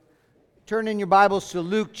Turn in your Bibles to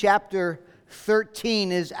Luke chapter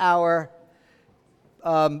 13 is our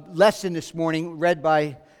lesson this morning, read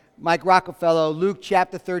by Mike Rockefeller. Luke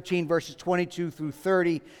chapter 13, verses 22 through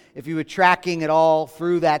 30. If you were tracking at all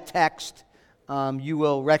through that text, you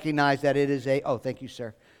will recognize that it is thank you,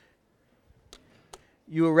 sir.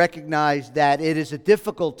 You will recognize that it is a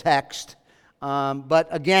difficult text, but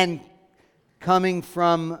again, coming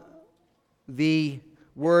from the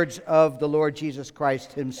words of the Lord Jesus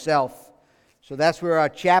Christ himself. So that's where our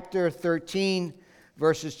chapter 13,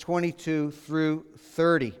 verses 22 through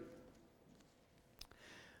 30.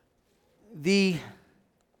 Let me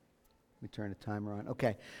turn the timer on.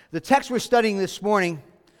 Okay. The text we're studying this morning,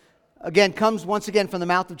 again, comes once again from the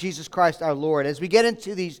mouth of Jesus Christ our Lord. As we get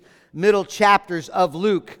into these middle chapters of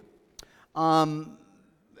Luke,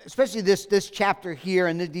 especially this chapter here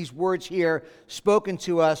and these words here spoken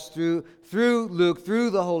to us through Luke,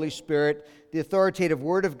 through the Holy Spirit, the authoritative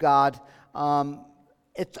Word of God.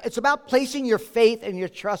 It's about placing your faith and your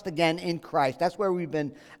trust again in Christ. That's where we've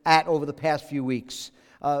been at over the past few weeks.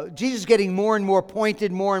 Jesus is getting more and more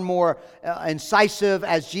pointed, more and more incisive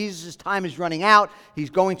as Jesus' time is running out. He's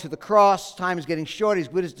going to the cross. Time is getting short. He's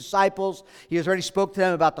with his disciples. He has already spoke to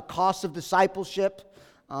them about the cost of discipleship,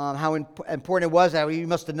 how important it was that you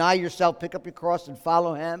must deny yourself, pick up your cross, and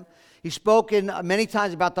follow him. He's spoken many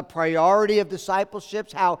times about the priority of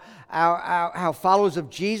discipleships, how followers of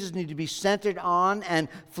Jesus need to be centered on and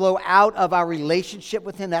flow out of our relationship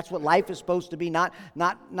with him. That's what life is supposed to be, not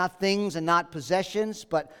things and not possessions,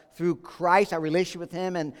 but through Christ, our relationship with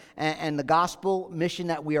him and the gospel mission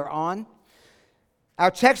that we are on. Our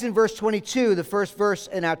text in verse 22, the first verse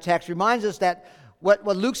in our text, reminds us that what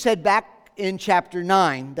Luke said back in chapter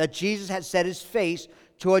 9, that Jesus had set his face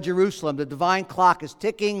toward Jerusalem. The divine clock is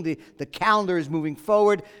ticking. The calendar is moving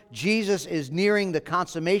forward. Jesus is nearing the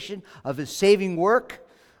consummation of his saving work,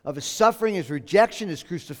 of his suffering, his rejection, his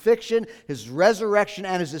crucifixion, his resurrection,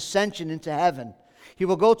 and his ascension into heaven. He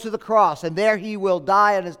will go to the cross, and there he will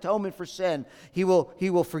die an atonement for sin. He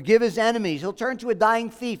will forgive his enemies. He'll turn to a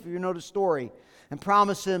dying thief, if you know the story, and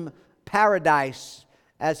promise him paradise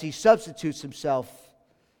as he substitutes himself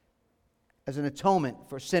as an atonement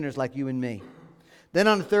for sinners like you and me. Then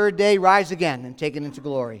on the third day, rise again and taken into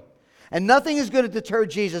glory. And nothing is going to deter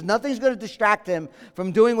Jesus. Nothing is going to distract him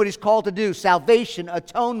from doing what he's called to do. Salvation,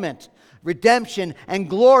 atonement, redemption, and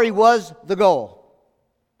glory was the goal.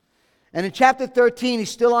 And in chapter 13, he's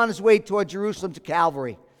still on his way toward Jerusalem to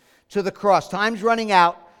Calvary, to the cross. Time's running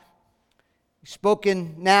out. He's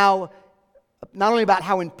spoken now not only about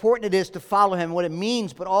how important it is to follow him, what it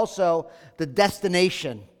means, but also the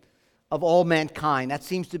destination of all mankind. That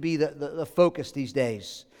seems to be the focus these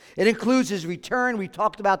days. It includes his return. We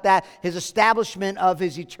talked about that, his establishment of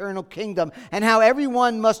his eternal kingdom, and how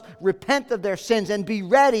everyone must repent of their sins and be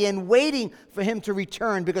ready and waiting for him to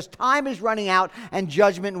return, because time is running out and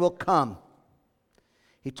judgment will come.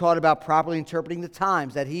 He taught about properly interpreting the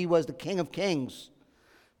times, that he was the King of Kings.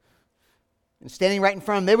 And standing right in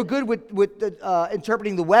front of them, they were good with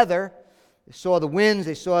interpreting the weather. They saw the winds,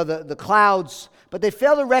 they saw the clouds, but they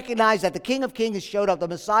failed to recognize that the King of Kings has showed up. The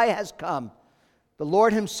Messiah has come. The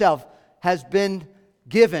Lord himself has been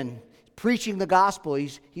given, preaching the gospel.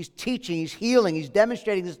 He's teaching, he's healing, he's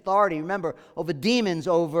demonstrating his authority, remember, over demons,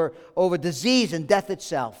 over disease and death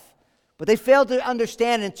itself. But they failed to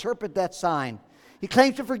understand and interpret that sign. He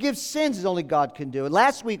claims to forgive sins as only God can do. And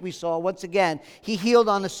last week we saw, once again, he healed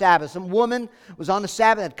on the Sabbath. Some woman was on the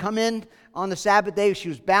Sabbath, had come in on the Sabbath day. She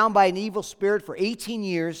was bound by an evil spirit for 18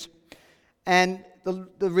 years. And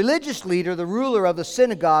the religious leader, the ruler of the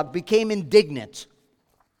synagogue, became indignant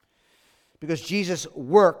because Jesus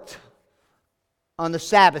worked on the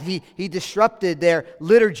Sabbath. He disrupted their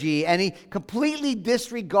liturgy, and he completely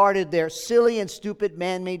disregarded their silly and stupid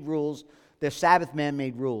man-made rules, their Sabbath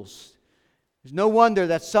man-made rules. There's no wonder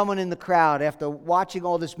that someone in the crowd, after watching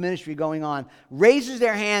all this ministry going on, raises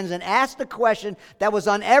their hands and asks the question that was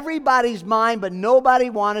on everybody's mind, but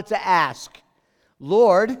nobody wanted to ask.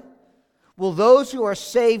 Lord, will those who are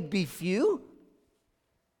saved be few?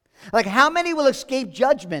 Like, how many will escape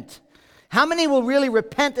judgment? How many will really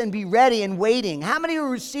repent and be ready and waiting? How many will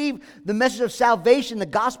receive the message of salvation, the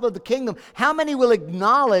gospel of the kingdom? How many will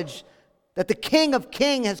acknowledge that the King of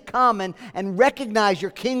Kings has come and recognize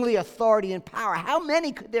your kingly authority and power? How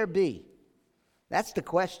many could there be? That's the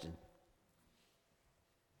question.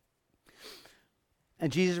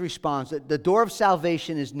 And Jesus responds that the door of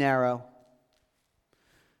salvation is narrow.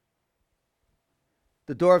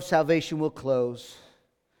 The door of salvation will close.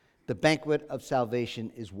 The banquet of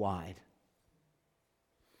salvation is wide.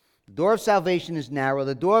 The door of salvation is narrow.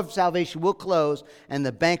 The door of salvation will close, and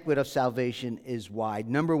the banquet of salvation is wide.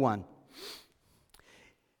 Number one,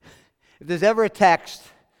 If there's ever a text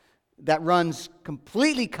that runs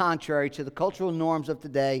completely contrary to the cultural norms of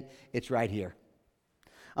today, it's right here.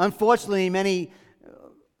 Unfortunately,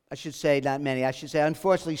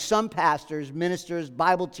 unfortunately, some pastors, ministers,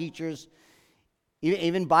 Bible teachers,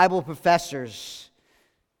 even Bible professors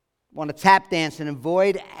want to tap dance and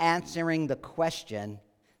avoid answering the question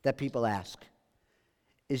that people ask.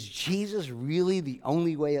 Is Jesus really the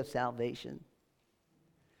only way of salvation?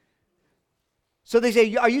 So they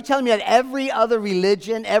say, are you telling me that every other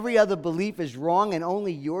religion, every other belief is wrong and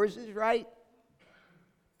only yours is right?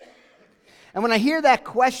 And when I hear that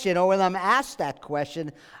question, or when I'm asked that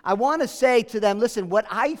question, I want to say to them, listen, what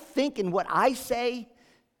I think and what I say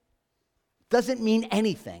doesn't mean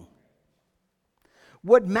anything.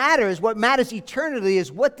 What matters eternally,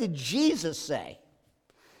 is what did Jesus say?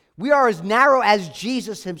 We are as narrow as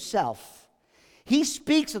Jesus himself. He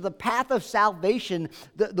speaks of the path of salvation,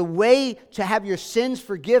 the way to have your sins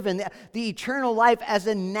forgiven, the eternal life as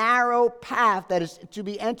a narrow path that is to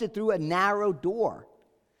be entered through a narrow door.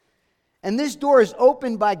 And this door is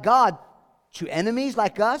opened by God to enemies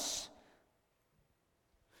like us,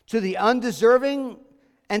 to the undeserving,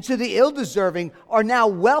 and to the ill-deserving are now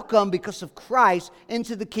welcome because of Christ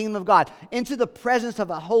into the kingdom of God, into the presence of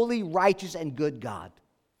a holy, righteous, and good God.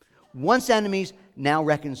 Once enemies, now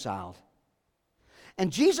reconciled.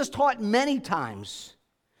 And Jesus taught many times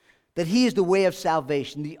that he is the way of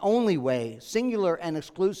salvation, the only way, singular and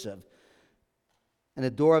exclusive. And the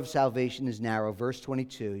door of salvation is narrow. Verse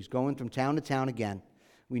 22, he's going from town to town again.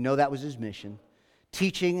 We know that was his mission.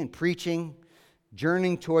 Teaching and preaching,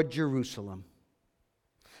 journeying toward Jerusalem.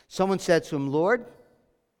 Someone said to him, Lord,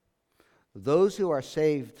 will those who are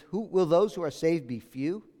saved be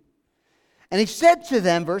few? And he said to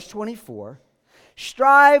them, verse 24,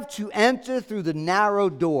 strive to enter through the narrow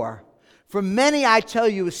door. For many, I tell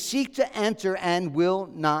you, seek to enter and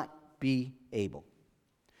will not be able.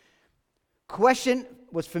 Question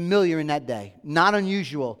was familiar in that day, not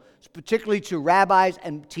unusual, particularly to rabbis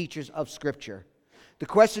and teachers of Scripture. The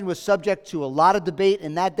question was subject to a lot of debate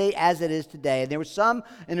in that day as it is today. And there were some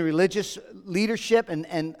in the religious leadership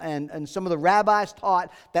and some of the rabbis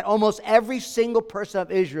taught that almost every single person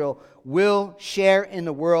of Israel will share in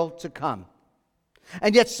the world to come.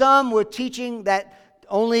 And yet some were teaching that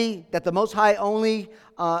the Most High only,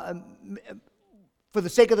 for the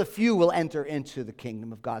sake of the few, will enter into the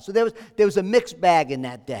kingdom of God. So there was a mixed bag in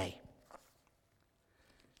that day.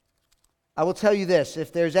 I will tell you this,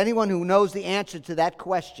 if there's anyone who knows the answer to that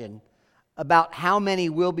question about how many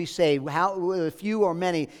will be saved, how few or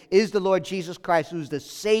many, is the Lord Jesus Christ, who's the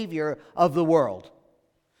Savior of the world.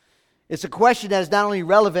 It's a question that is not only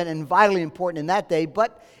relevant and vitally important in that day,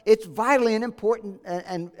 but it's vitally and important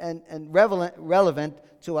and relevant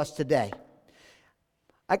to us today.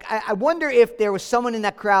 I wonder if there was someone in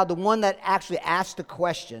that crowd, the one that actually asked the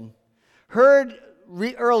question, heard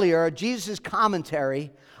earlier Jesus' commentary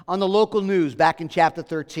on the local news back in chapter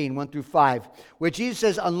 13, 1 through 5, where Jesus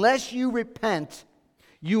says, unless you repent,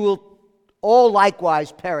 you will all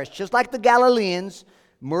likewise perish. Just like the Galileans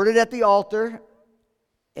murdered at the altar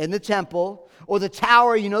in the temple, or the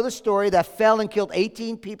tower, you know the story, that fell and killed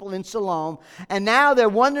 18 people in Siloam. And now they're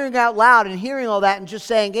wondering out loud and hearing all that and just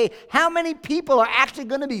saying, hey, how many people are actually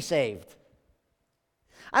going to be saved?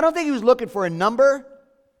 I don't think he was looking for a number.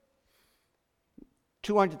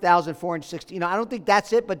 200,000, 460. I don't think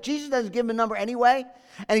that's it, but Jesus doesn't give them a number anyway.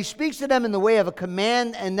 And he speaks to them in the way of a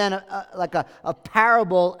command and then a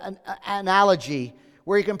parable, an analogy,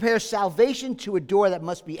 where he compares salvation to a door that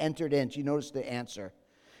must be entered in. Do you notice the answer?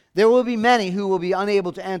 There will be many who will be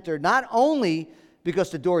unable to enter, not only because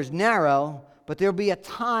the door is narrow, but there will be a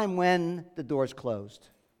time when the door is closed.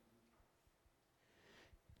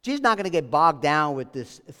 Jesus is not going to get bogged down with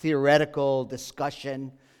this theoretical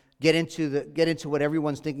discussion, get into what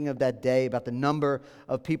everyone's thinking of that day about the number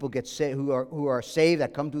of people who are saved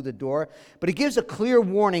that come through the door. But he gives a clear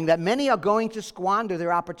warning that many are going to squander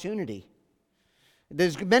their opportunity.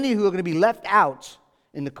 There's many who are going to be left out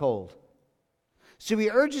in the cold. So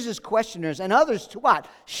he urges his questioners and others to what?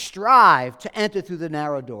 Strive to enter through the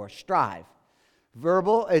narrow door. Strive.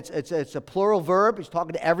 Verbal, it's a plural verb. He's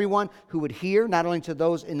talking to everyone who would hear, not only to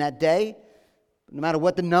those in that day, no matter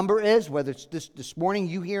what the number is, whether it's this morning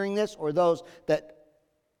you hearing this or those that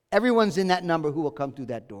everyone's in that number who will come through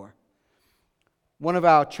that door. One of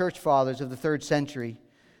our church fathers of the 3rd century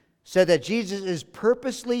said that Jesus is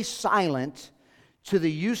purposely silent to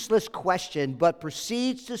the useless question, but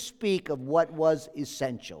proceeds to speak of what was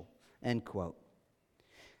essential, end quote.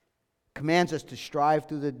 Commands us to strive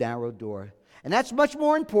through the narrow door. And that's much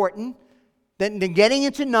more important than getting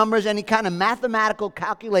into numbers, any kind of mathematical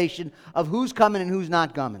calculation of who's coming and who's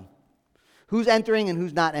not coming, who's entering and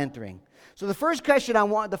who's not entering. So the first thing I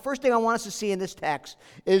want us to see in this text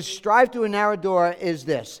is strive through a narrow door is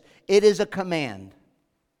this. It is a command.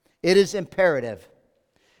 It is imperative.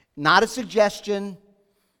 Not a suggestion.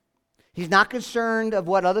 He's not concerned of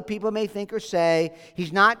what other people may think or say.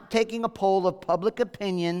 He's not taking a poll of public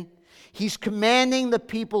opinion. He's commanding the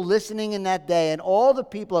people listening in that day and all the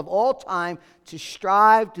people of all time to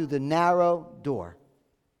strive through the narrow door.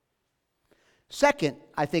 Second,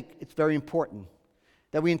 I think it's very important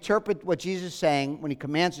that we interpret what Jesus is saying when he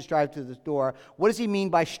commands to strive through this door. What does he mean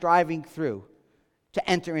by striving through to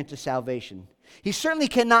enter into salvation? He certainly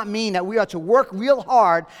cannot mean that we are to work real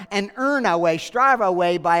hard and earn our way, strive our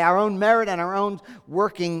way by our own merit and our own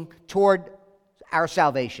working toward our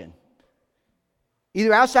salvation.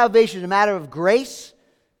 Either our salvation is a matter of grace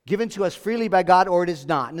given to us freely by God, or it is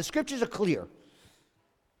not. And the scriptures are clear.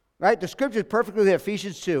 Right? The scripture is perfectly clear,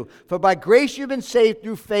 Ephesians 2. For by grace you've been saved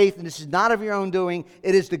through faith, and this is not of your own doing,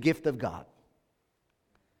 it is the gift of God.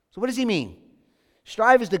 So what does he mean?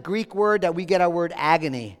 Strive is the Greek word that we get our word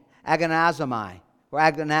agony, agonizomai, or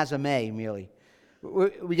agonizomai merely.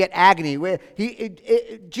 We get agony.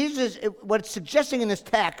 Jesus, what it's suggesting in this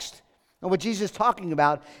text, and what Jesus is talking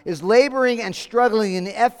about, is laboring and struggling in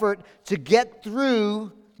the effort to get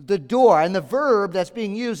through the door. And the verb that's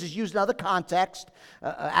being used is used in other contexts,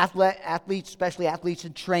 athletes, especially athletes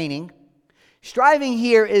in training. Striving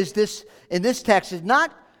here is this, in this text, is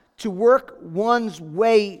not to work one's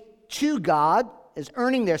way to God, as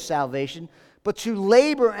earning their salvation, but to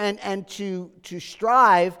labor and to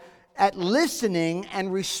strive at listening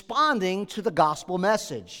and responding to the gospel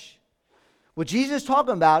message. What Jesus is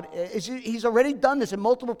talking about is he's already done this in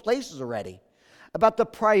multiple places already, about the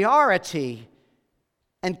priority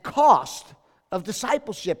and cost of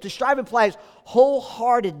discipleship. To strive implies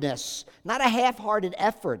wholeheartedness, not a half-hearted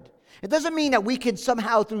effort. It doesn't mean that we can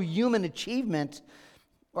somehow, through human achievement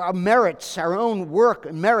or our merits, our own work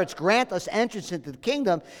and merits, grant us entrance into the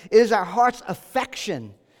kingdom. It is our heart's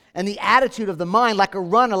affection and the attitude of the mind, like a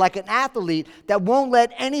runner, like an athlete, that won't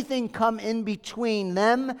let anything come in between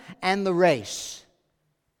them and the race.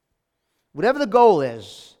 Whatever the goal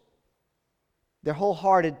is, they're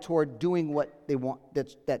wholehearted toward doing what they want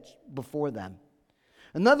that's before them.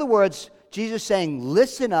 In other words, Jesus is saying,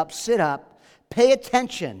 listen up, sit up, pay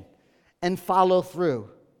attention, and follow through.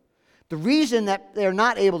 The reason that they're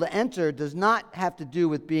not able to enter does not have to do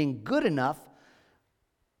with being good enough,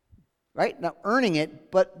 right? Not earning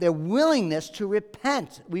it, but their willingness to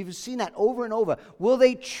repent. We've seen that over and over. Will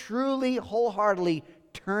they truly, wholeheartedly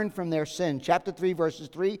turn from their sin? Chapter 3, verses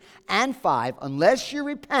 3 and 5. Unless you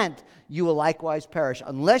repent, you will likewise perish.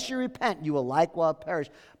 Unless you repent, you will likewise perish.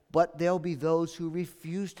 But there'll be those who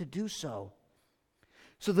refuse to do so.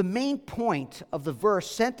 So the main point of the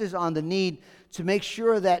verse centers on the need to make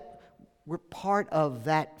sure that we're part of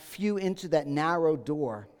that few into that narrow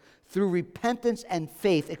door through repentance and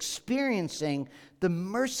faith, experiencing the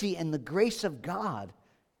mercy and the grace of God,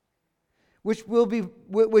 which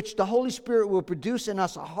the Holy Spirit will produce in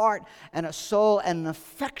us a heart and a soul and an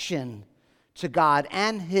affection to God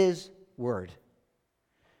and His Word.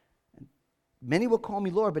 Many will call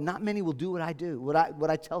me Lord, but not many will do what I do, what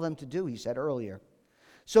I tell them to do, he said earlier.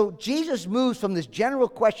 So Jesus moves from this general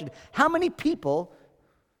question, how many people,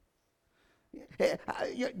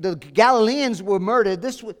 the Galileans were murdered,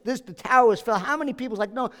 the tower was fell, how many people? It's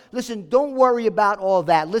like, no, listen, don't worry about all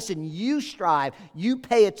that. Listen, you strive, you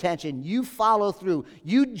pay attention, you follow through,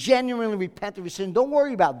 you genuinely repent of your sin. Don't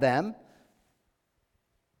worry about them.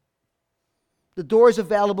 The door is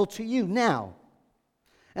available to you now.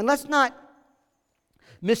 And let's not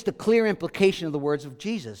miss the clear implication of the words of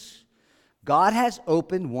Jesus. God has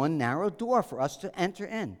opened one narrow door for us to enter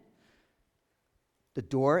in. The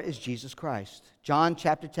door is Jesus Christ. John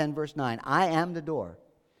chapter 10, verse 9. I am the door.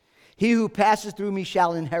 He who passes through me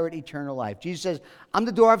shall inherit eternal life. Jesus says, I'm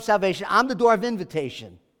the door of salvation. I'm the door of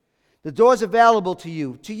invitation. The door is available to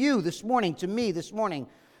you this morning, to me this morning.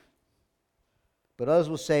 But others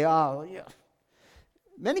will say, oh, yeah.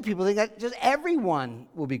 Many people think that just everyone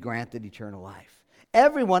will be granted eternal life.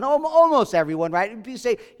 Everyone, almost everyone, right? People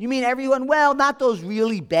say, you mean everyone? Well, not those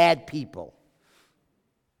really bad people.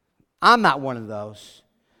 I'm not one of those.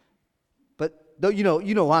 But you know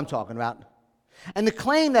who I'm talking about. And the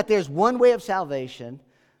claim that there's one way of salvation,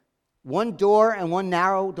 one door and one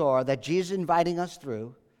narrow door that Jesus is inviting us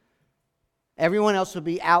through, everyone else will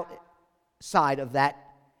be outside of that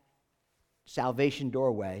salvation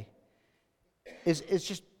doorway, is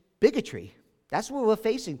just bigotry. That's what we're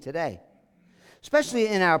facing today, especially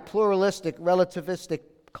in our pluralistic, relativistic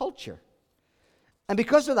culture. And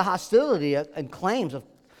because of the hostility and claims of,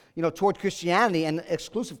 toward Christianity and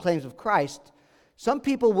exclusive claims of Christ, some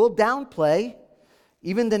people will downplay,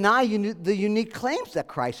 even deny the unique claims that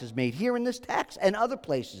Christ has made here in this text and other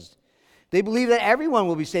places. They believe that everyone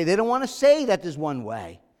will be saved. They don't want to say that there's one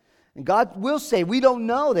way. And God will say, we don't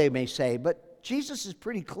know, they may say, but Jesus is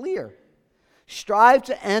pretty clear. Strive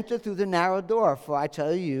to enter through the narrow door, for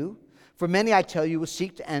many I tell you will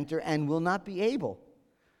seek to enter and will not be able.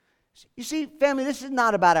 You see, family, this is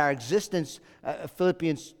not about our existence.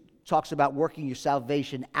 Philippians talks about working your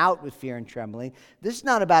salvation out with fear and trembling. This is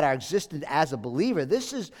not about our existence as a believer.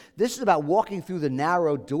 This is about walking through the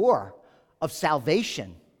narrow door of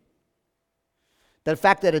salvation. The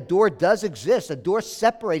fact that a door does exist, a door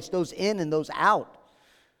separates those in and those out.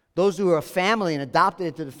 Those who are a family and adopted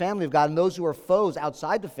into the family of God, and those who are foes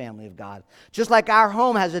outside the family of God. Just like our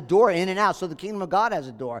home has a door in and out, so the kingdom of God has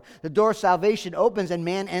a door. The door of salvation opens and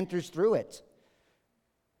man enters through it.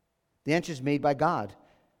 The entrance is made by God.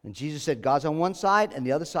 And Jesus said God's on one side and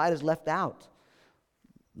the other side is left out.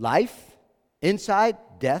 Life inside,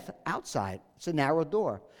 death outside. It's a narrow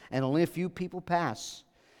door, and only a few people pass.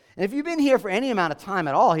 And if you've been here for any amount of time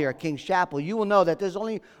at all here at King's Chapel, you will know that there's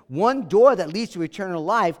only one door that leads to eternal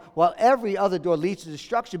life, while every other door leads to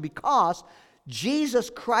destruction, because Jesus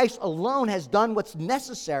Christ alone has done what's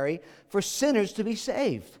necessary for sinners to be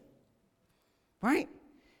saved. Right?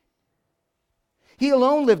 He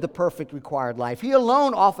alone lived the perfect required life. He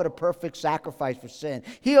alone offered a perfect sacrifice for sin.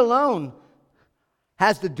 He alone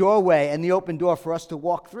has the doorway and the open door for us to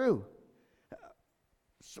walk through.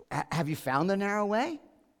 So, have you found the narrow way?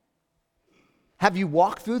 Have you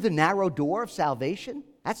walked through the narrow door of salvation?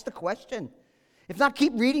 That's the question. If not,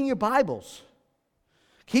 keep reading your Bibles.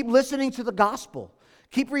 Keep listening to the gospel.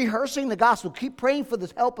 Keep rehearsing the gospel. Keep praying for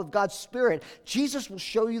the help of God's Spirit. Jesus will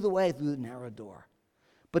show you the way through the narrow door.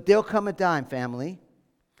 But there'll come a time, family,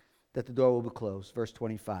 that the door will be closed. Verse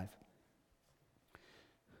 25.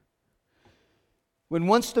 When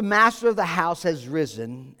once the master of the house has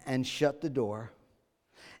risen and shut the door,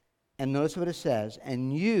 and notice what it says,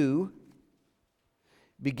 and you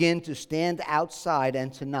begin to stand outside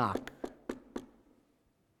and to knock.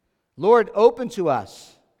 Lord, open to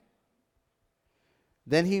us.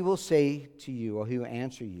 Then he will say to you, or he will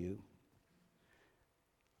answer you,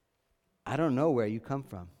 I don't know where you come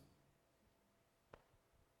from.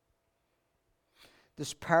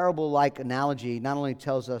 This parable-like analogy not only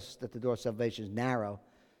tells us that the door of salvation is narrow,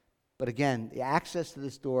 but again, the access to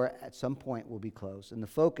this door at some point will be closed. And the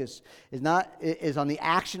focus is on the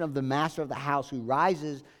action of the master of the house, who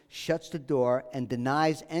rises, shuts the door, and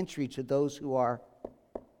denies entry to those who are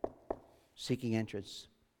seeking entrance.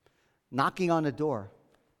 Knocking on the door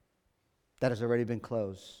that has already been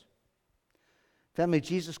closed. Family,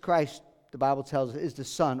 Jesus Christ, the Bible tells us, is the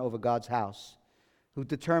Son over God's house, who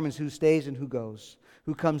determines who stays and who goes,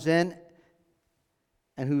 who comes in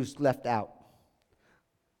and who's left out.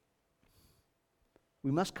 We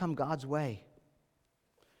must come God's way.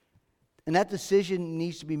 And that decision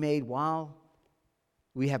needs to be made while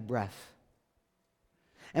we have breath.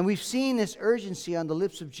 And we've seen this urgency on the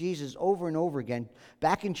lips of Jesus over and over again.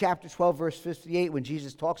 Back in chapter 12, verse 58, when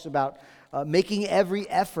Jesus talks about making every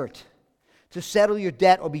effort to settle your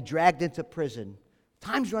debt or be dragged into prison.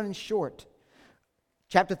 Time's running short.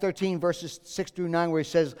 Chapter 13, verses 6 through 9, where he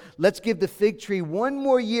says, let's give the fig tree one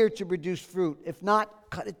more year to produce fruit. If not,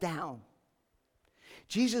 cut it down.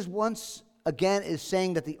 Jesus once again is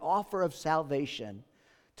saying that the offer of salvation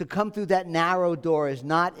to come through that narrow door is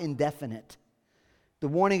not indefinite. The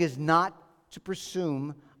warning is not to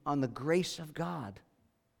presume on the grace of God.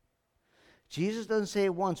 Jesus doesn't say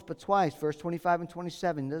it once, but twice. Verse 25 and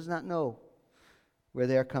 27, he does not know where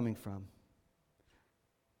they're coming from.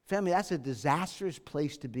 Family, that's a disastrous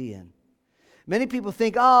place to be in. Many people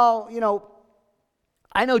think, I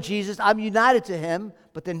know Jesus, I'm united to him,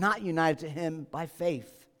 but they're not united to him by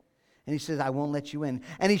faith. And he says, I won't let you in.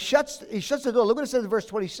 And he shuts the door. Look what it says in verse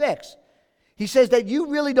 26. He says that you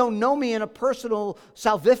really don't know me in a personal,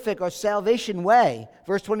 salvific, or salvation way.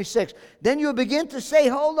 Verse 26. Then you'll begin to say,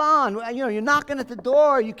 hold on, you're knocking at the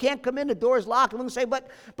door. You can't come in. The door is locked. And we'll say,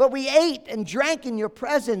 but we ate and drank in your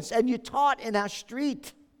presence, and you taught in our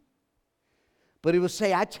street. But he will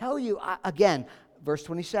say, I tell you, again, verse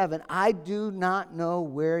 27, I do not know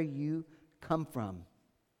where you come from.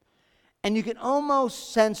 And you can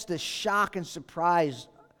almost sense the shock and surprise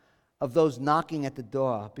of those knocking at the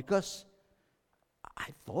door, because I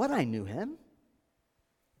thought I knew him.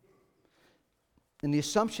 And the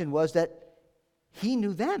assumption was that he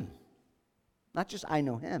knew them, not just I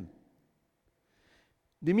know him.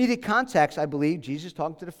 The immediate context, I believe, Jesus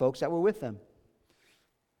talking to the folks that were with him.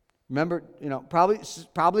 Remember,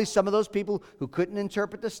 probably some of those people who couldn't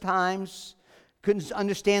interpret the times, couldn't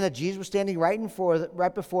understand that Jesus was standing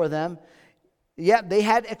right before them. Yeah, they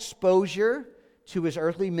had exposure to his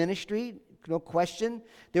earthly ministry, no question.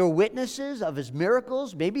 They were witnesses of his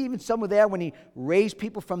miracles. Maybe even some were there when he raised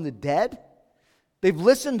people from the dead. They've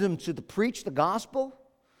listened to him preach the gospel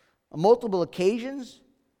on multiple occasions.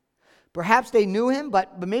 Perhaps they knew him,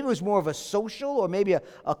 but maybe it was more of a social or maybe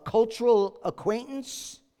a cultural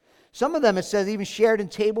acquaintance. Some of them, it says, even shared in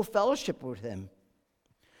table fellowship with him.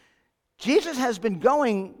 Jesus has been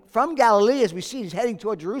going from Galilee, as we see, he's heading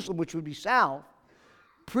toward Jerusalem, which would be south,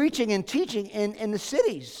 preaching and teaching in the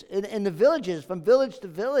cities, in the villages, from village to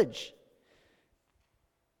village.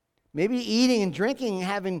 Maybe eating and drinking and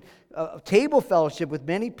having a table fellowship with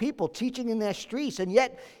many people, teaching in their streets. And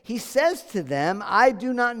yet he says to them, I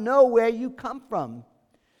do not know where you come from.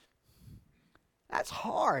 That's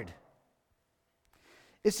hard.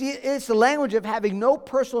 It's the language of having no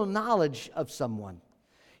personal knowledge of someone.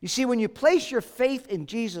 You see, when you place your faith in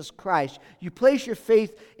Jesus Christ, you place your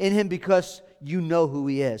faith in him because you know who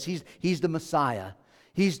he is. He's the Messiah.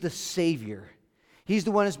 He's the Savior. He's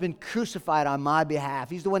the one that's been crucified on my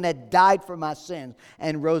behalf. He's the one that died for my sins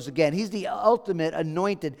and rose again. He's the ultimate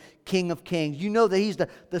anointed King of Kings. You know that he's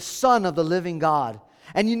the Son of the living God.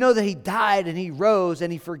 And you know that he died and he rose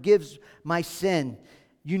and he forgives my sin.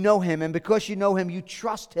 You know him, and because you know him, you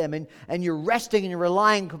trust him, and you're resting and you're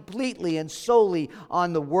relying completely and solely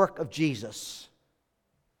on the work of Jesus.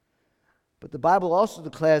 But the Bible also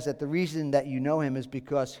declares that the reason that you know him is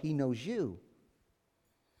because he knows you.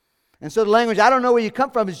 And so the language, I don't know where you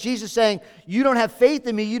come from, is Jesus saying, you don't have faith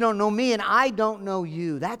in me, you don't know me, and I don't know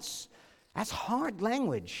you. That's hard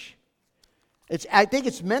language. I think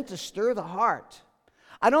it's meant to stir the heart.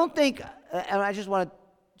 I don't think, and I just want to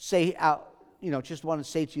say out, just want to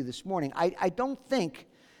say to you this morning, I don't think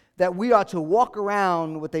that we ought to walk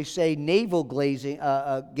around, what they say, navel-gazing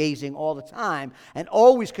all the time and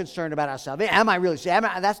always concerned about ourselves. Am I really saved?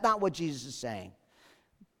 That's not what Jesus is saying.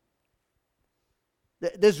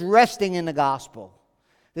 There's resting in the gospel.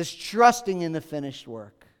 There's trusting in the finished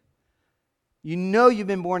work. You know you've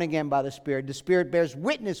been born again by the Spirit. The Spirit bears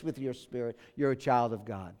witness with your spirit. You're a child of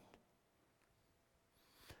God.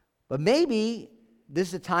 But maybe this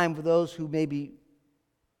is a time for those who may be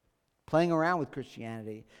playing around with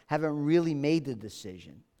Christianity, haven't really made the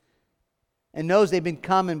decision, and knows they've been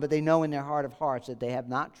coming, but they know in their heart of hearts that they have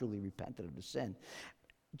not truly repented of the sin.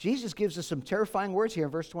 Jesus gives us some terrifying words here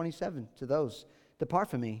in verse 27 to those. Depart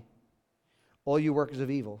from me, all you workers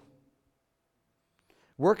of evil.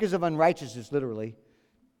 Workers of unrighteousness, literally,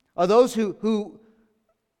 are those who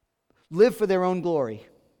live for their own glory.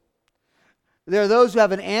 There are those who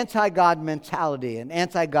have an anti-God mentality, an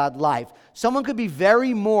anti-God life. Someone could be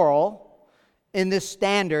very moral in this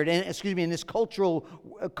standard, in this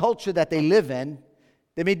culture that they live in.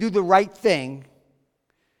 They may do the right thing.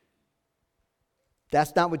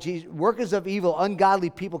 That's not what Jesus... Workers of evil,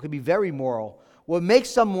 ungodly people can be very moral. What makes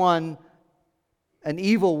someone an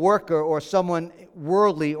evil worker or someone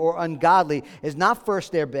worldly or ungodly is not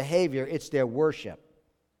first their behavior, it's their worship.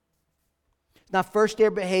 It's not first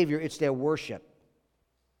their behavior, it's their worship.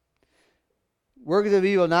 Workers of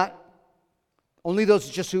evil, not only those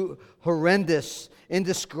just who horrendous,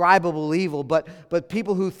 indescribable evil, but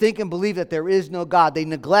people who think and believe that there is no God. They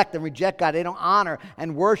neglect and reject God. They don't honor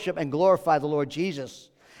and worship and glorify the Lord Jesus.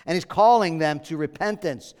 And he's calling them to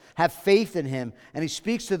repentance, have faith in him. And he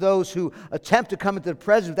speaks to those who attempt to come into the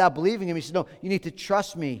presence without believing him. He says, no, you need to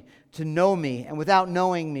trust me, to know me. And without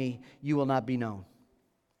knowing me, you will not be known.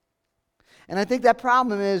 And I think that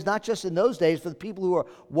problem is not just in those days for the people who are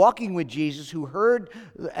walking with Jesus, who heard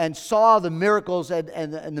and saw the miracles and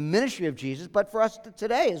the ministry of Jesus, but for us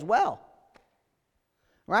today as well.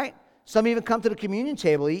 Right? Some even come to the communion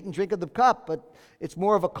table, eat and drink of the cup, but it's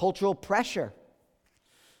more of a cultural pressure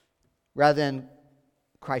rather than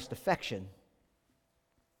Christ's affection.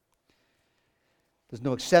 There's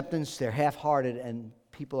no acceptance, they're half-hearted, and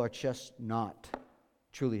people are just not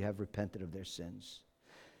truly have repented of their sins.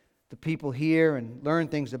 The people hear and learn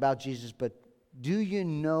things about Jesus, but do you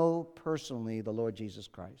know personally the Lord Jesus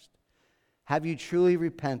Christ? Have you truly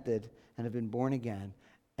repented and have been born again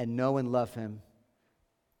and know and love him?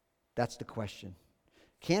 That's the question.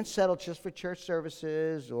 Can't settle just for church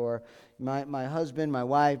services or my husband, my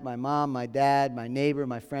wife, my mom, my dad, my neighbor,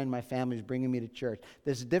 my friend, my family is bringing me to church.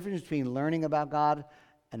 There's a difference between learning about God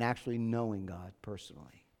and actually knowing God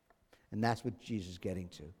personally. And that's what Jesus is getting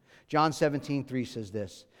to. John 17:3 says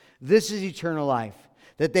this, "This is eternal life,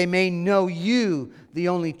 that they may know you, the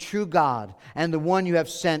only true God, and the one you have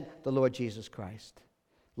sent, the Lord Jesus Christ."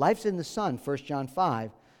 Life's in the Son, 1 John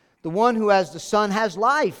 5. The one who has the Son has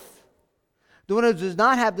life. The one who does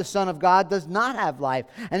not have the Son of God does not have life.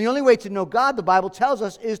 And the only way to know God, the Bible tells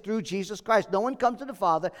us, is through Jesus Christ. No one comes to the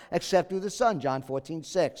Father except through the Son, John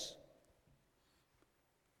 14:6.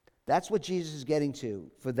 That's what Jesus is getting to,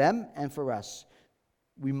 for them and for us.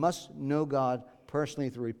 We must know God personally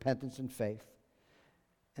through repentance and faith.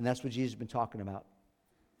 And that's what Jesus has been talking about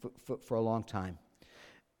for a long time.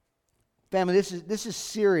 Family, this is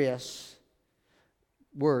serious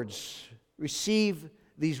words. Receive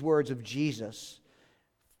these words of Jesus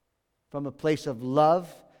from a place of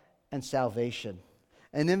love and salvation.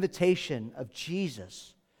 An invitation of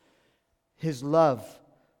Jesus, his love,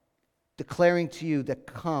 declaring to you that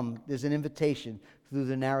come, there's an invitation through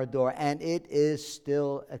the narrow door, and it is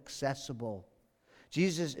still accessible.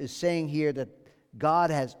 Jesus is saying here that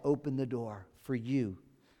God has opened the door for you.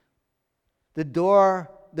 The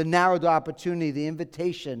door, the narrow door opportunity, the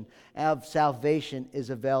invitation of salvation is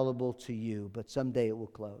available to you, but someday it will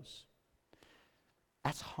close.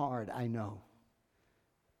 That's hard, I know.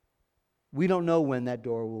 We don't know when that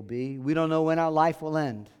door will be. We don't know when our life will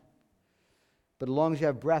end. But as long as you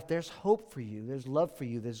have breath, there's hope for you. There's love for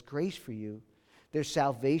you. There's grace for you. There's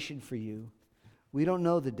salvation for you. We don't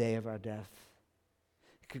know the day of our death.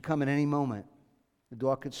 It could come at any moment. The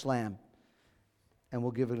door could slam, and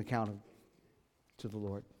we'll give an account to the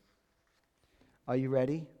Lord. Are you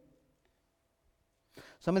ready?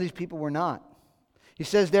 Some of these people were not. He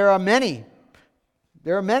says there are many.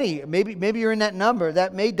 There are many. Maybe you're in that number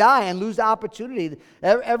that may die and lose the opportunity.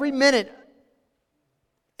 Every minute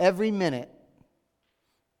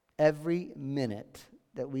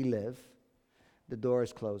that we live, the door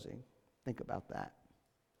is closing. Think about that.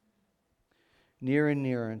 Nearer and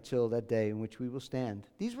nearer until that day in which we will stand.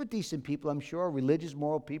 These were decent people, I'm sure, religious,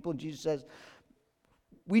 moral people. And Jesus says,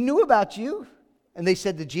 we knew about you. And they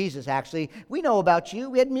said to Jesus, actually, we know about you.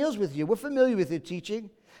 We had meals with you. We're familiar with your teaching.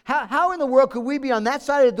 How in the world could we be on that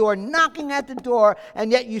side of the door, knocking at the door,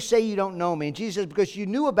 and yet you say you don't know me? And Jesus says, because you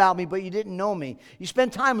knew about me, but you didn't know me. You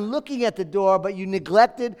spent time looking at the door, but you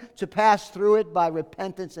neglected to pass through it by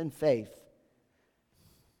repentance and faith.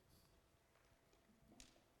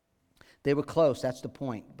 They were close, that's the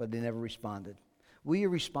point, but they never responded. Will you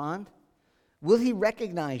respond? Will he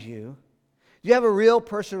recognize you? Do you have a real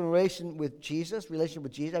personal relationship with Jesus?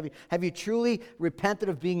 Have you truly repented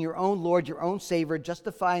of being your own Lord, your own Savior,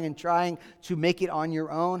 justifying and trying to make it on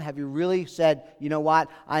your own? Have you really said, you know what?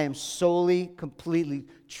 I am solely, completely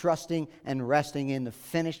trusting and resting in the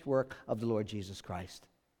finished work of the Lord Jesus Christ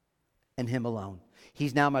and him alone.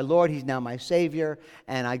 He's now my Lord, he's now my Savior,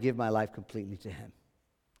 and I give my life completely to him.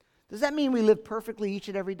 Does that mean we live perfectly each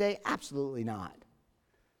and every day? Absolutely not.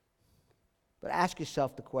 But ask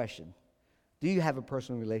yourself the question. Do you have a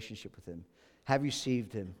personal relationship with him? Have you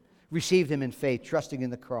received him in faith, trusting in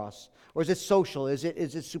the cross? Or is it social? Is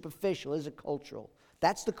it superficial? Is it cultural?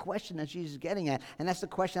 That's the question that Jesus is getting at. And that's the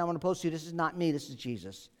question I want to pose to you. This is not me. This is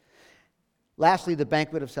Jesus. Lastly, the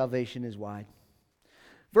banquet of salvation is wide.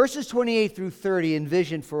 Verses 28 through 30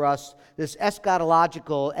 envision for us this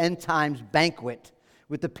eschatological end times banquet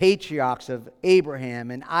with the patriarchs of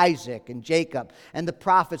Abraham and Isaac and Jacob and the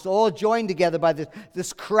prophets all joined together by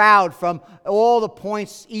this crowd from all the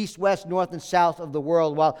points east, west, north, and south of the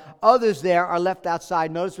world, while others there are left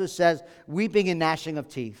outside. Notice what it says, weeping and gnashing of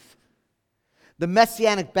teeth. The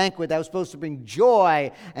messianic banquet that was supposed to bring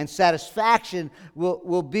joy and satisfaction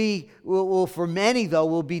will for many, though,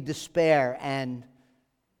 will be despair and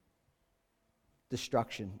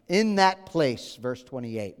destruction. In that place, verse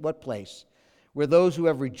 28, what place? Where those who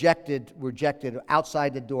have rejected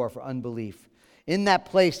outside the door for unbelief. In that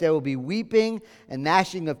place there will be weeping and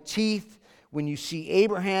gnashing of teeth when you see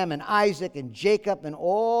Abraham and Isaac and Jacob and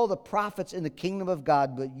all the prophets in the kingdom of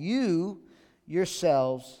God, but you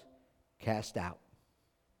yourselves cast out.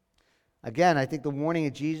 Again, I think the warning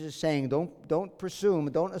of Jesus is saying, don't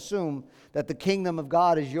assume that the kingdom of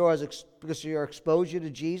God is yours because of your exposure to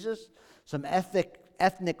Jesus, some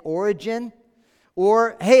ethnic origin.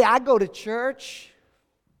 Or, hey, I go to church.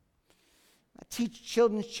 I teach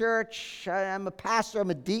children's church. I'm a pastor.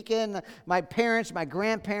 I'm a deacon. My parents, my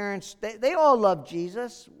grandparents, they all love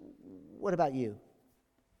Jesus. What about you?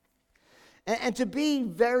 And to be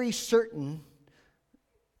very certain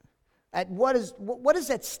at what is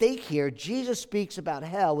at stake here, Jesus speaks about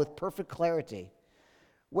hell with perfect clarity.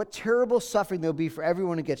 What terrible suffering there will be for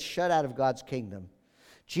everyone who gets shut out of God's kingdom.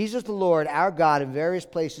 Jesus the Lord, our God, in various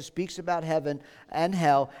places speaks about heaven and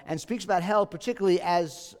hell, and speaks about hell particularly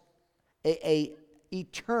as a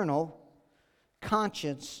eternal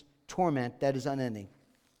conscience torment that is unending.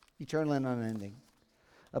 Eternal and unending.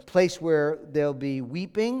 A place where there'll be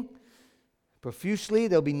weeping, Profusely,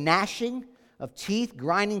 there'll be gnashing of teeth,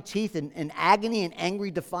 grinding teeth, and agony and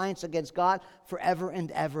angry defiance against God forever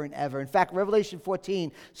and ever and ever. In fact, Revelation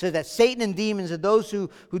 14 says that Satan and demons and those who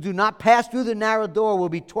do not pass through the narrow door will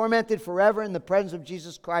be tormented forever in the presence of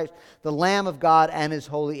Jesus Christ, the Lamb of God, and his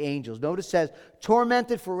holy angels. Notice it says,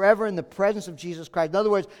 tormented forever in the presence of Jesus Christ. In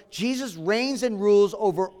other words, Jesus reigns and rules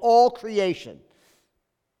over all creation.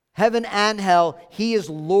 Heaven and hell, he is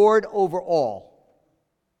Lord over all.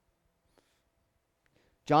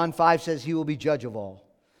 John 5 says he will be judge of all.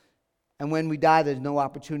 And when we die, there's no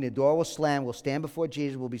opportunity. The door will slam. We'll stand before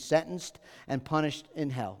Jesus. We'll be sentenced and punished in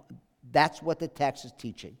hell. That's what the text is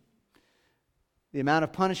teaching. The amount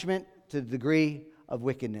of punishment to the degree of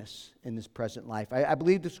wickedness in this present life. I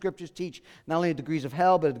believe the scriptures teach not only the degrees of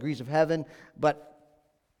hell, but the degrees of heaven. But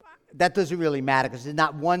that doesn't really matter because there's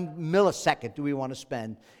not 1 millisecond do we want to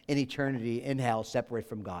spend in eternity in hell separate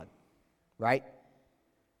from God. Right?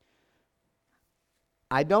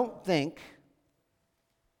 I don't think,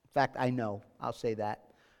 in fact, I know, I'll say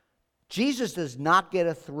that, Jesus does not get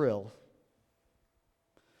a thrill,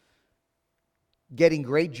 getting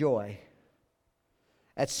great joy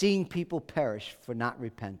at seeing people perish for not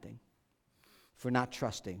repenting, for not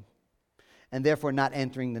trusting, and therefore not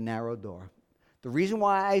entering the narrow door. The reason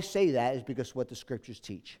why I say that is because of what the scriptures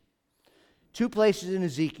teach. 2 places in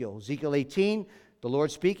Ezekiel. Ezekiel 18, the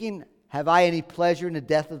Lord speaking, have I any pleasure in the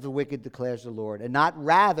death of the wicked, declares the Lord, and not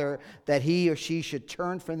rather that he or she should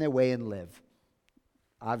turn from their way and live.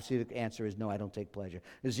 Obviously, the answer is no, I don't take pleasure.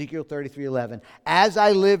 Ezekiel 33:11, as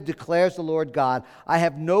I live, declares the Lord God, I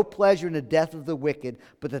have no pleasure in the death of the wicked,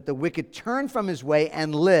 but that the wicked turn from his way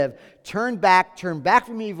and live. Turn back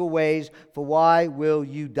from evil ways, for why will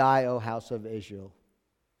you die, O house of Israel?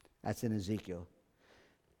 That's in Ezekiel.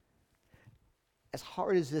 As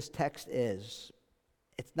hard as this text is,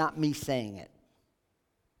 it's not me saying it.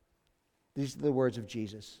 These are the words of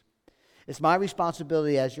Jesus. It's my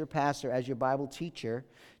responsibility as your pastor, as your Bible teacher,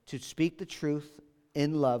 to speak the truth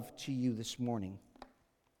in love to you this morning.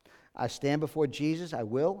 I stand before Jesus, I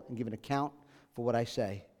will, and give an account for what I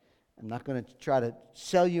say. I'm not going to try to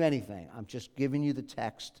sell you anything. I'm just giving you the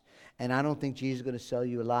text, and I don't think Jesus is going to sell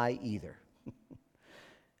you a lie either.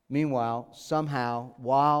 Meanwhile, somehow,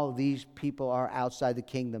 while these people are outside the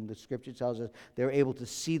kingdom, the scripture tells us they're able to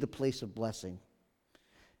see the place of blessing.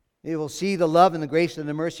 They will see the love and the grace and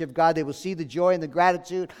the mercy of God. They will see the joy and the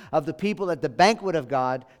gratitude of the people at the banquet of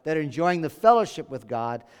God that are enjoying the fellowship with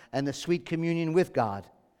God and the sweet communion with God.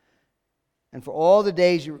 And for all the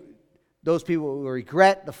days, those people will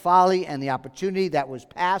regret the folly and the opportunity that was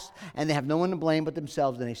past, and they have no one to blame but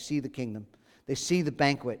themselves, and they see the kingdom. They see the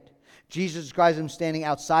banquet. Jesus describes them standing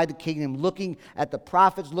outside the kingdom, looking at the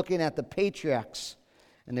prophets, looking at the patriarchs,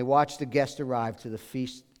 and they watch the guests arrive to the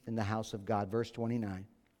feast in the house of God. Verse 29.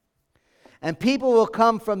 And people will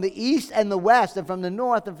come from the east and the west and from the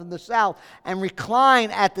north and from the south and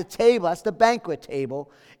recline at the table. That's the banquet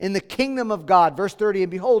table in the kingdom of God. Verse 30,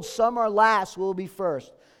 and behold, some are last who will be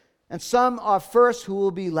first, and some are first who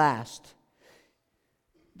will be last.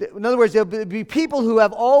 In other words, there will be people who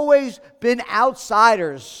have always been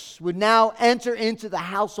outsiders would now enter into the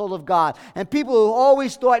household of God. And people who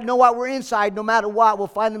always thought, you know what, we're inside no matter what, will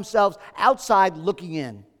find themselves outside looking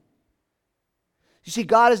in. You see,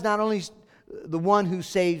 God is not only the one who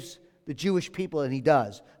saves the Jewish people, and he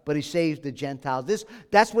does, but he saves the Gentiles.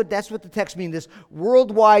 That's what the text means, this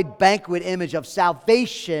worldwide banquet image of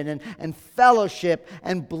salvation and fellowship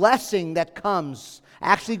and blessing that comes.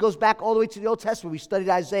 Actually goes back all the way to the Old Testament. We studied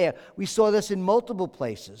Isaiah. We saw this in multiple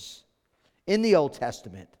places in the Old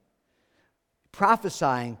Testament,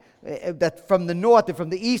 prophesying that from the north and from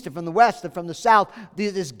the east and from the west and from the south,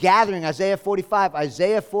 this gathering, Isaiah 45,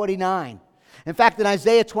 Isaiah 49. In fact, in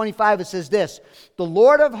Isaiah 25, it says this, the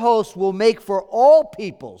Lord of hosts will make for all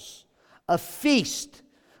peoples a feast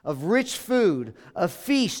of rich food, a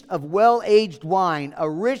feast of well-aged wine, a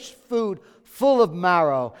rich food full of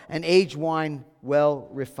marrow, and aged wine well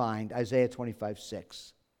refined. Isaiah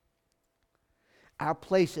 25:6. Our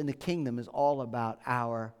place in the kingdom is all about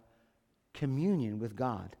our communion with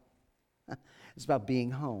God. It's about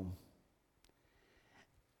being home.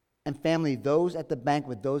 And family, those at the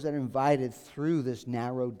banquet, those that are invited through this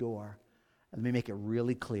narrow door, let me make it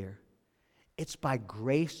really clear. It's by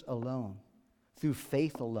grace alone, through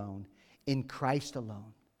faith alone, in Christ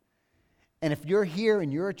alone. And if you're here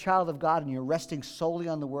and you're a child of God and you're resting solely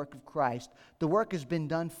on the work of Christ, the work has been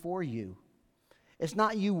done for you. It's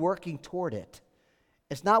not you working toward it.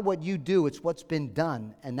 It's not what you do, it's what's been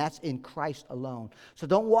done, and that's in Christ alone. So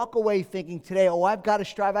don't walk away thinking today, oh, I've got to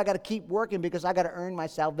strive, I've got to keep working because I've got to earn my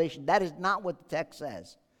salvation. That is not what the text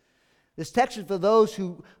says. This text is for those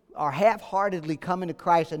who are half-heartedly coming to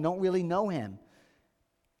Christ and don't really know Him.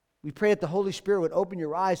 We pray that the Holy Spirit would open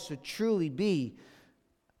your eyes to truly be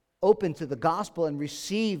open to the gospel and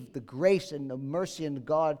receive the grace and the mercy and the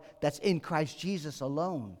God that's in Christ Jesus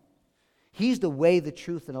alone. He's the way, the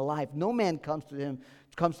truth, and the life. No man comes to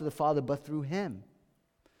the Father but through Him.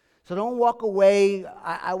 So don't walk away.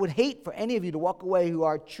 I would hate for any of you to walk away who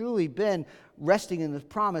are truly been resting in the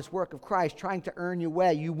promised work of Christ, trying to earn your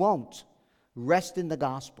way. You won't. Rest in the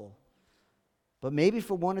gospel. But maybe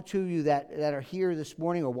for one or two of you that are here this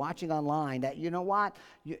morning or watching online, that you know what?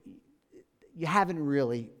 You haven't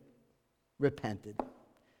really repented.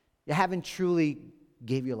 You haven't truly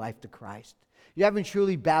gave your life to Christ. You haven't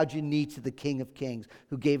truly bowed your knee to the King of Kings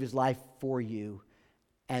who gave His life for you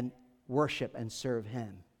and worship and serve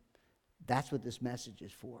Him. That's what this message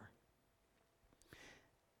is for.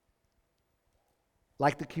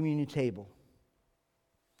 Like the communion table,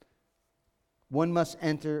 one must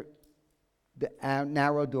enter the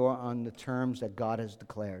narrow door on the terms that God has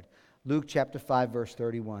declared. Luke chapter 5, verse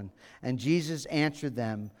 31. And Jesus answered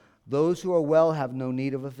them, "Those who are well have no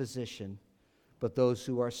need of a physician, but those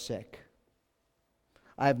who are sick.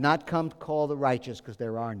 I have not come to call the righteous, because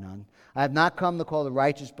there are none. I have not come to call the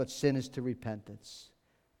righteous, but sinners to repentance."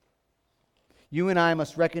 You and I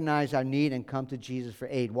must recognize our need and come to Jesus for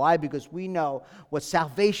aid. Why? Because we know what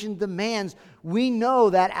salvation demands. We know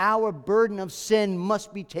that our burden of sin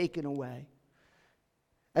must be taken away.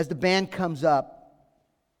 As the band comes up,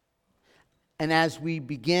 and as we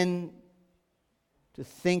begin to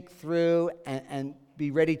think through and be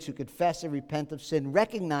ready to confess and repent of sin,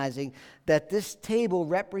 recognizing that this table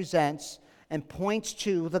represents and points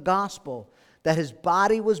to the gospel, that His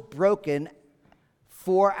body was broken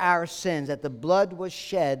for our sins, that the blood was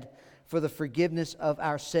shed for the forgiveness of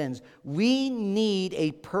our sins. We need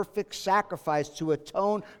a perfect sacrifice to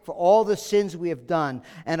atone for all the sins we have done,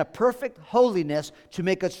 and a perfect holiness to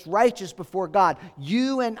make us righteous before God.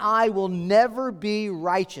 You and I will never be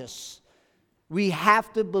righteous. We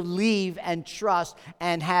have to believe and trust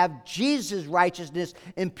and have Jesus' righteousness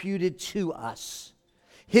imputed to us.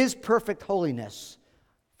 His perfect holiness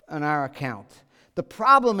on our account. The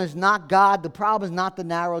problem is not God. The problem is not the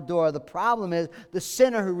narrow door. The problem is the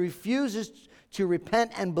sinner who refuses to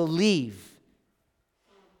repent and believe.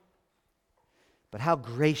 But how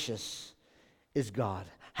gracious is God?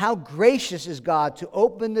 How gracious is God to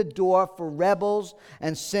open the door for rebels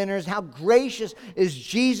and sinners? How gracious is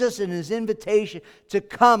Jesus in His invitation to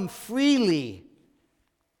come freely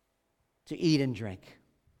to eat and drink.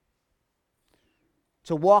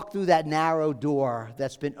 To walk through that narrow door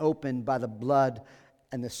that's been opened by the blood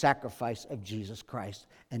and the sacrifice of Jesus Christ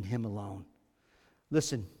and Him alone.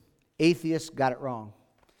 Listen, atheists got it wrong.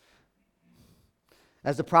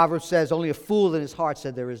 As the proverb says, only a fool in his heart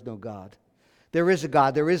said there is no God. There is a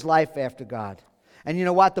God. There is life after God. And you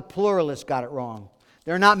know what? The pluralists got it wrong.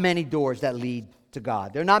 There are not many doors that lead to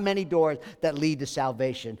God. There are not many doors that lead to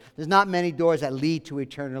salvation. There's not many doors that lead to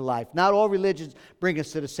eternal life. Not all religions bring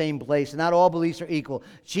us to the same place, and not all beliefs are equal.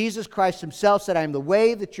 Jesus Christ Himself said, "I am the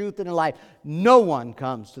way, the truth, and the life. No one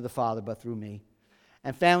comes to the Father but through me."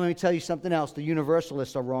 And family, let me tell you something else. The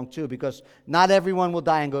universalists are wrong too, because not everyone will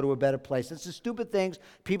die and go to a better place. It's the stupid things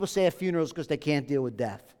people say at funerals because they can't deal with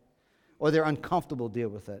death, or they're uncomfortable to deal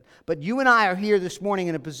with it. But you and I are here this morning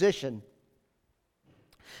in a position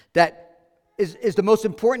that is the most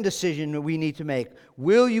important decision that we need to make.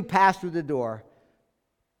 Will you pass through the door?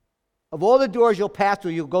 Of all the doors you'll pass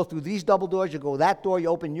through, you'll go through these double doors, you'll go that door, you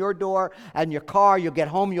open your door, and your car, you'll get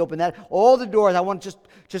home, you open that. All the doors, I want to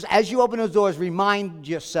just as you open those doors, remind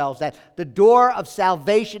yourselves that the door of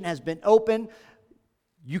salvation has been opened.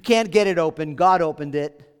 You can't get it open, God opened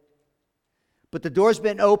it. But the door's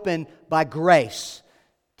been opened by grace,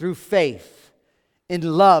 through faith, in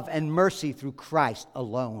love and mercy through Christ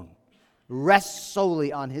alone. Rest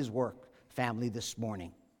solely on His work, family, this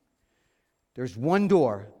morning. There's one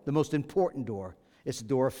door, the most important door. It's the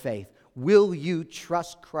door of faith. Will you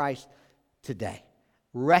trust Christ today?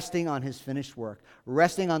 Resting on His finished work.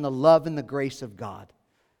 Resting on the love and the grace of God.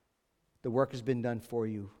 The work has been done for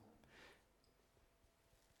you.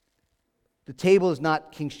 The table is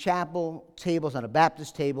not King's Chapel table. It's not a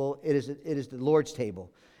Baptist table. It is the Lord's table.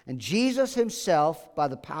 And Jesus Himself, by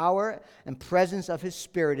the power and presence of His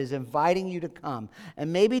Spirit, is inviting you to come.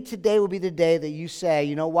 And maybe today will be the day that you say,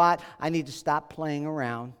 you know what? I need to stop playing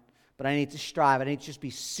around, but I need to strive. I need to just be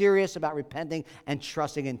serious about repenting and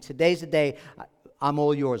trusting. And today's the day. I'm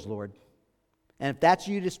all yours, Lord. And if that's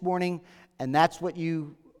you this morning, and that's what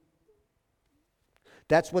the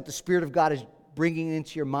Spirit of God is bringing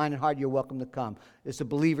into your mind and heart, you're welcome to come. It's a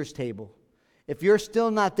believer's table. If you're still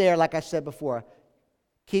not there, like I said before,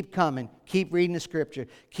 Keep coming. Keep reading the Scripture.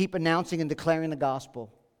 Keep announcing and declaring the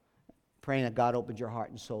gospel. Praying that God opens your heart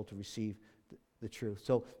and soul to receive the truth.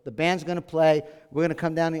 So the band's going to play. We're going to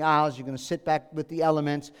come down the aisles. You're going to sit back with the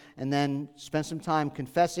elements and then spend some time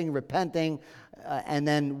confessing, repenting, and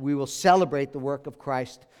then we will celebrate the work of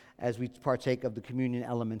Christ as we partake of the communion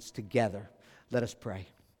elements together. Let us pray.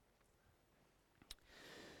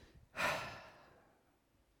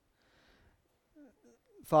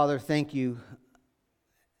 Father, thank you.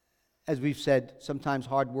 As we've said, sometimes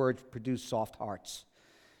hard words produce soft hearts.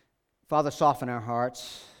 Father, soften our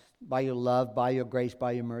hearts by your love, by your grace,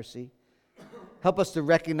 by your mercy. Help us to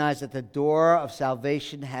recognize that the door of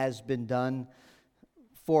salvation has been done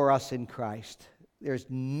for us in Christ. There's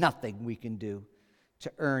nothing we can do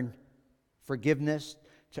to earn forgiveness,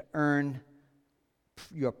 to earn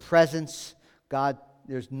your presence. God,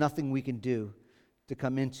 there's nothing we can do to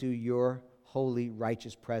come into your holy,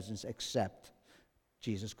 righteous presence except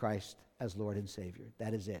Jesus Christ as Lord and Savior.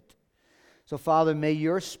 That is it. So, Father, may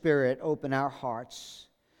your Spirit open our hearts.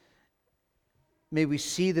 May we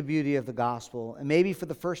see the beauty of the gospel. And maybe for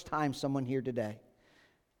the first time, someone here today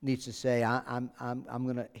needs to say, I'm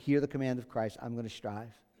going to hear the command of Christ. I'm going to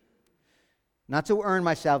strive. Not to earn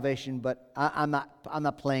my salvation, but I'm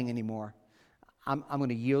not playing anymore. I'm going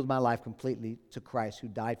to yield my life completely to Christ who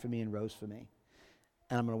died for me and rose for me.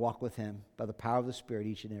 And I'm going to walk with him by the power of the Spirit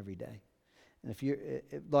each and every day. And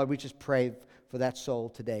Lord, we just pray for that soul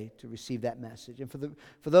today to receive that message. And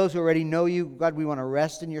for those who already know you, God, we want to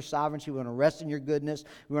rest in your sovereignty. We want to rest in your goodness.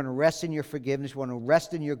 We want to rest in your forgiveness. We want to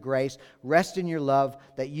rest in your grace, rest in your love,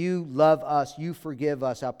 that you love us, you forgive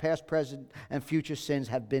us. Our past, present, and future sins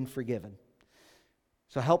have been forgiven.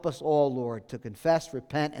 So help us all, Lord, to confess,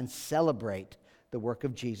 repent, and celebrate the work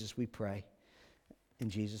of Jesus, we pray.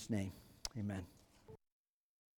 In Jesus' name, amen.